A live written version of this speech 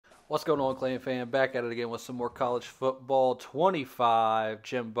What's going on, Clan fan? Back at it again with some more college football 25.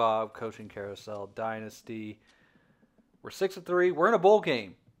 Jim Bob coaching Carousel Dynasty. We're 6-3. We're in a bowl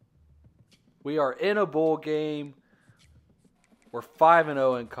game. We are in a bowl game. We're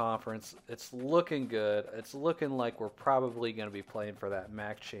 5-0 in conference. It's looking good. It's looking like we're probably going to be playing for that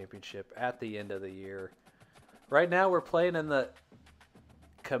MAC championship at the end of the year. Right now, we're playing in the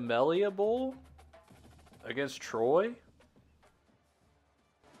Camellia Bowl against Troy.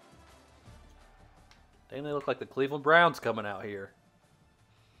 Dang, they look like the Cleveland Browns coming out here.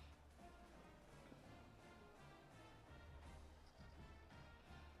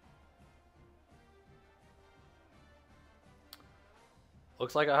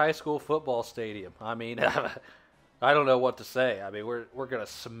 Looks like a high school football stadium. I mean, I don't know what to say. I mean, we're gonna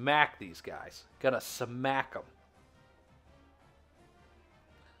smack these guys. Gonna smack them.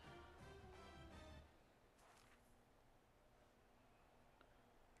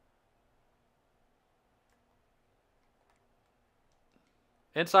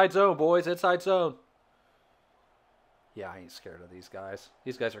 Inside zone, boys. Inside zone. Yeah, I ain't scared of these guys.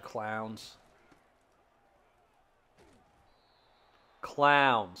 These guys are clowns.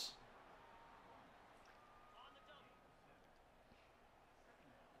 Clowns.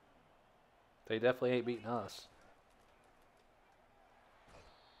 They definitely ain't beating us.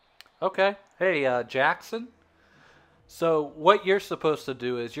 Okay. Hey, Jackson. So what you're supposed to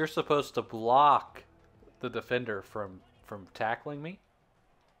do is you're supposed to block the defender from tackling me.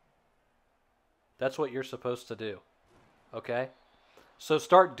 That's what you're supposed to do. Okay? So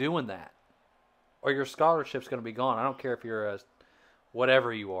start doing that. Or your scholarship's going to be gone. I don't care if you're a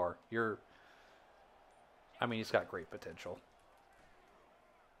whatever you are. I mean, he's got great potential.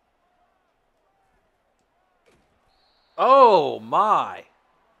 Oh, my.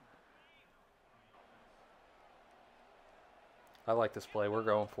 I like this play. We're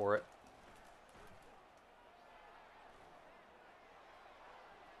going for it.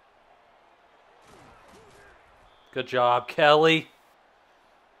 Good job, Kelly.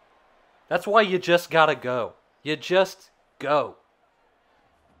 That's why you just got to go. You just go.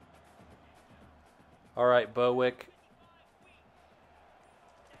 All right, Bowick.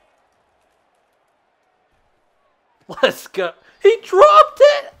 Let's go. He dropped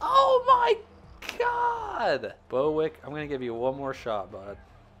it. Oh, my God. Bowick, I'm going to give you one more shot, bud.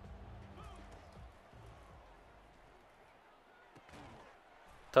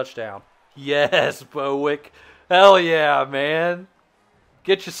 Touchdown. Yes, Bowick. Hell yeah, man.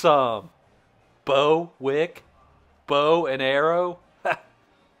 Get you some. Bowick. Bow and arrow.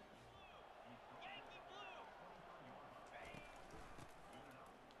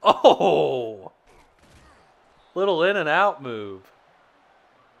 Oh! Little in and out move.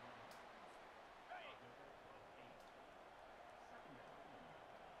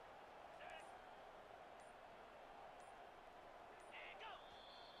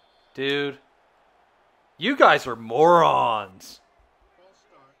 Dude. You guys are morons.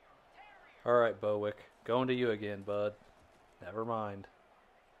 All right, Bowick. Going to you again, bud. Never mind.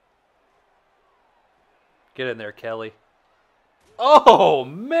 Get in there, Kelly. Oh,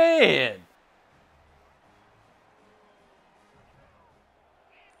 man.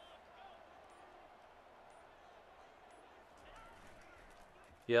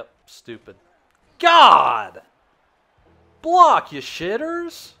 Yep, stupid. God! Block, you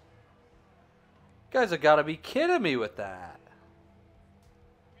shitters! You guys have got to be kidding me with that.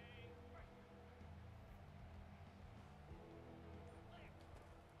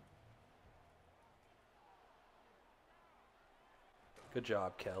 Good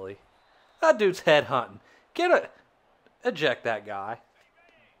job, Kelly. That dude's headhunting. Eject that guy.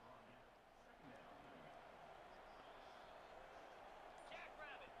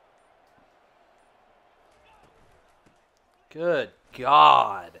 Good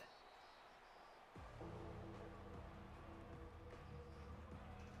God.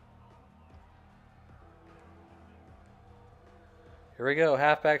 Here we go,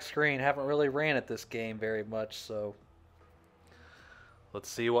 halfback screen. Haven't really ran at this game very much, so let's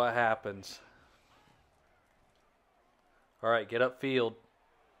see what happens. All right, get upfield.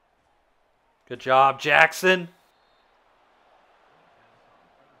 Good job, Jackson.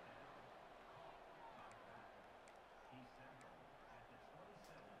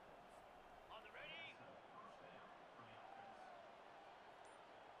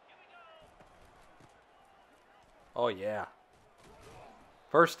 Oh, yeah.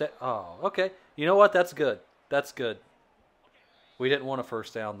 Oh, okay. You know what? That's good. That's good. We didn't want a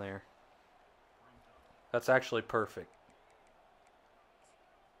first down there. That's actually perfect.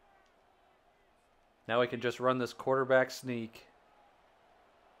 Now we can just run this quarterback sneak.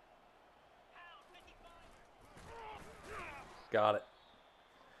 Got it.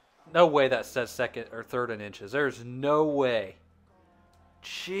 No way that says second or third in inches. There's no way.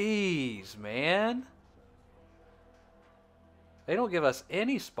 Jeez, man. They don't give us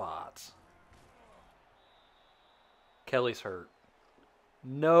any spots. Kelly's hurt.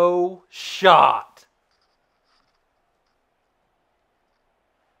 No shot.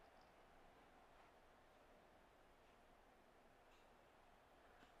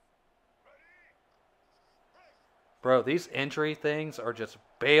 Bro, these injury things are just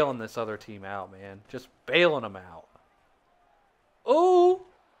bailing this other team out, man. Just bailing them out. Ooh.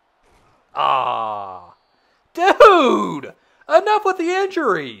 Ah. Dude! Enough with the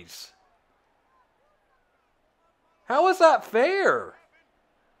injuries. How is that fair?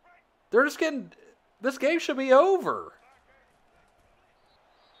 They're just getting... This game should be over.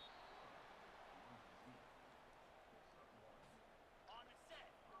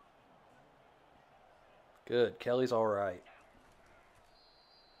 Good. Kelly's all right.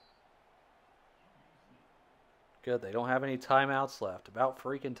 Good. They don't have any timeouts left. About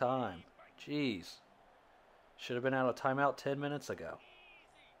freaking time. Jeez. Should have been out of timeout 10 minutes ago.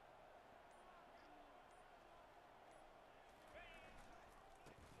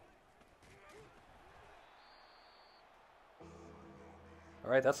 All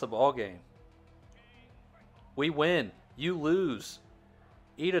right, that's the ball game. We win. You lose.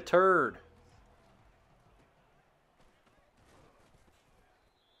 Eat a turd.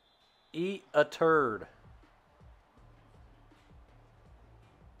 Eat a turd.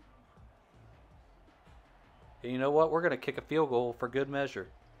 And you know what? We're going to kick a field goal for good measure.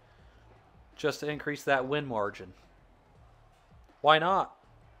 Just to increase that win margin. Why not?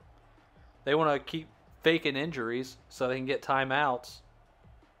 They want to keep faking injuries so they can get timeouts.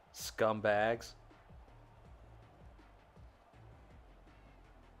 Scumbags.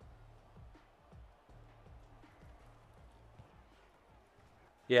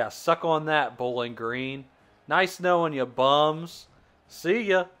 Yeah, suck on that, Bowling Green. Nice knowing you, bums. See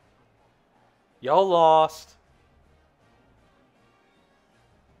ya. Y'all lost.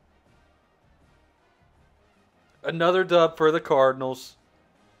 Another dub for the Cardinals.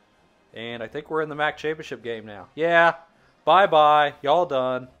 And I think we're in the MAC championship game now. Yeah. Bye-bye. Y'all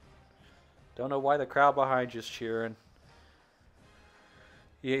done. Don't know why the crowd behind you is cheering.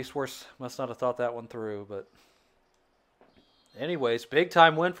 EA Sports must not have thought that one through, but... Anyways, big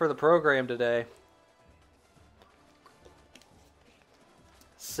time win for the program today.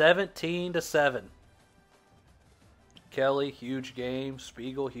 17-7. Kelly, huge game.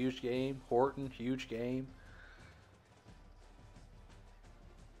 Spiegel, huge game. Horton, huge game.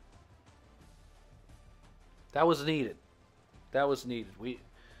 That was needed. That was needed. We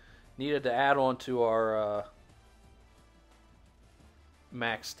needed to add on to our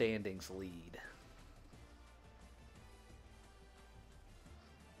MAC standings lead.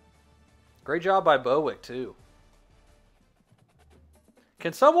 Great job by Bowick, too.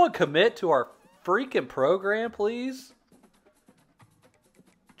 Can someone commit to our freaking program, please?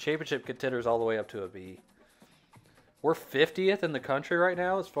 Championship contenders all the way up to a B. We're 50th in the country right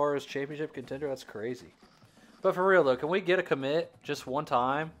now as far as championship contender. That's crazy. But for real, though, can we get a commit just one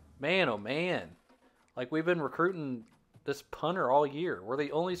time? Man, oh, man. Like, we've been recruiting this punter all year. We're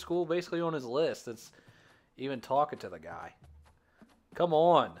the only school basically on his list that's even talking to the guy. Come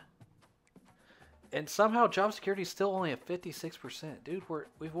on. And somehow job security is still only at 56%. Dude,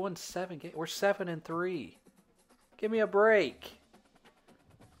 we've won 7 games. We're 7-3. Give me a break.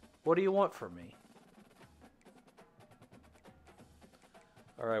 What do you want from me?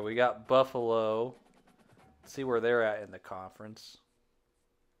 All right, we got Buffalo. Let's see where they're at in the conference.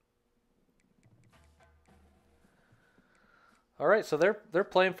 All right, so they're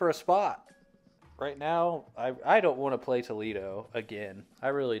playing for a spot. Right now, I don't want to play Toledo again. I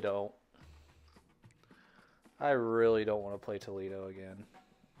really don't. I really don't want to play Toledo again.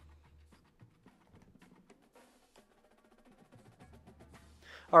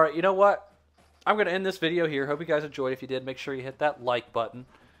 All right, you know what? I'm going to end this video here. Hope you guys enjoyed. If you did, make sure you hit that like button.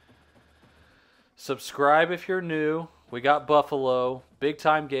 Subscribe if you're new. We got Buffalo. Big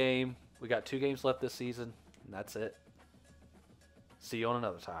time game. We got 2 games left this season. And that's it. See you on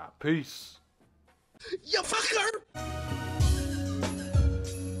another time. Peace. You fucker!